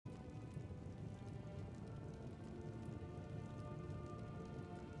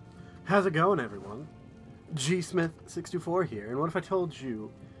How's it going, everyone? GSmith624 here, and what if I told you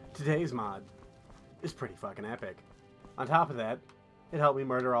today's mod is pretty fucking epic? On top of that, it helped me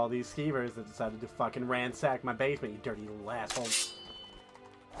murder all these skeevers that decided to fucking ransack my basement, you dirty little asshole.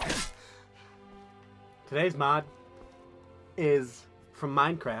 Today's mod is from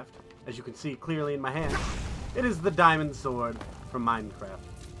Minecraft, as you can see clearly in my hand. It is the diamond sword from Minecraft.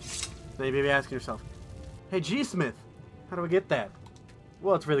 Now you may be asking yourself, hey G-Smith, how do I get that?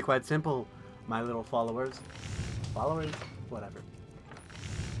 Well, it's really quite simple, my little followers. Followers? Whatever.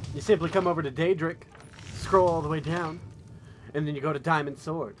 You simply come over to Daedric, scroll all the way down, and then you go to Diamond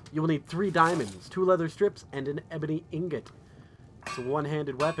Sword. You will need 3 diamonds, 2 leather strips, and an ebony ingot. It's a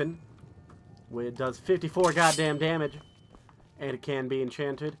one-handed weapon. It does 54 goddamn damage. And it can be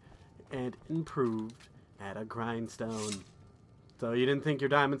enchanted and improved at a grindstone. So you didn't think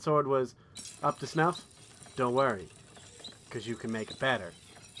your diamond sword was up to snuff? Don't worry, because you can make it better.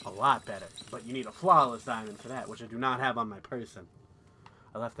 A lot better. But you need a flawless diamond for that, which I do not have on my person.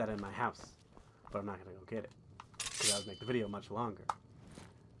 I left that in my house, but I'm not going to go get it, because that would make the video much longer.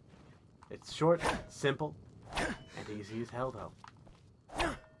 It's short, simple, and easy as hell, though.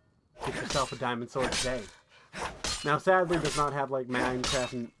 Get yourself a diamond sword today. Now, sadly, it does not have, like,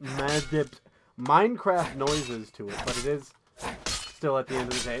 Minecraft noises to it, but it is still, at the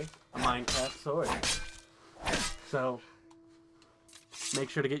end of the day, a Minecraft sword. So, make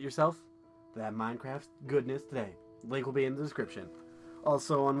sure to get yourself that Minecraft goodness today. Link will be in the description.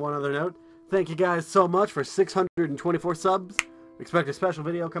 Also, on one other note, thank you guys so much for 624 subs. Expect a special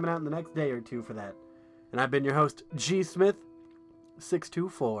video coming out in the next day or two for that. And I've been your host,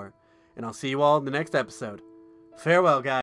 GSmith624, and I'll see you all in the next episode. Farewell, guys.